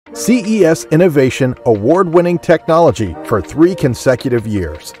CES Innovation award-winning technology for 3 consecutive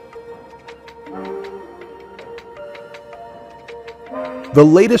years. The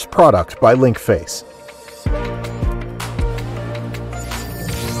latest product by LinkFace.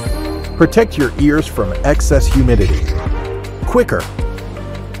 Protect your ears from excess humidity. Quicker.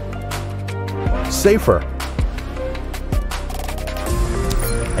 Safer.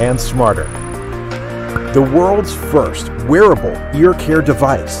 And smarter. The world's first wearable ear care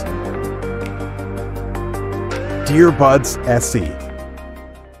device. Dearbuds SE.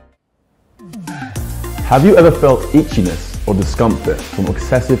 Have you ever felt itchiness or discomfort from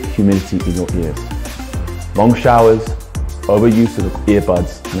excessive humidity in your ears? Long showers, overuse of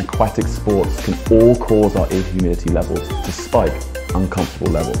earbuds, and aquatic sports can all cause our ear humidity levels to spike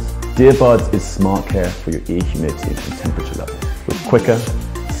uncomfortable levels. Dearbuds is smart care for your ear humidity and temperature levels with quicker,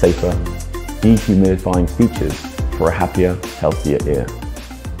 safer, dehumidifying features for a happier, healthier ear.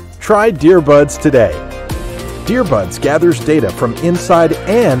 Try Dearbuds today. Dearbuds gathers data from inside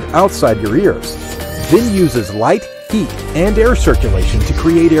and outside your ears, then uses light, heat, and air circulation to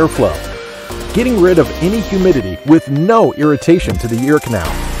create airflow, getting rid of any humidity with no irritation to the ear canal.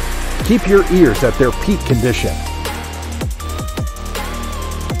 Keep your ears at their peak condition.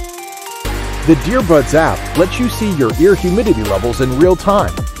 The Dearbuds app lets you see your ear humidity levels in real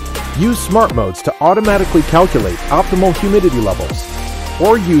time. Use smart modes to automatically calculate optimal humidity levels,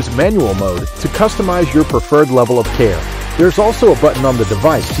 or use manual mode to customize your preferred level of care. There's also a button on the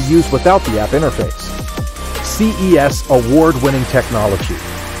device to use without the app interface. CES award-winning technology,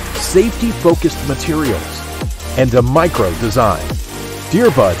 safety-focused materials, and a micro design.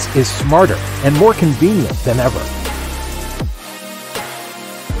 Dearbuds is smarter and more convenient than ever.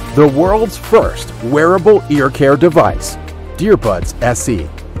 The world's first wearable ear care device, Dearbuds SE.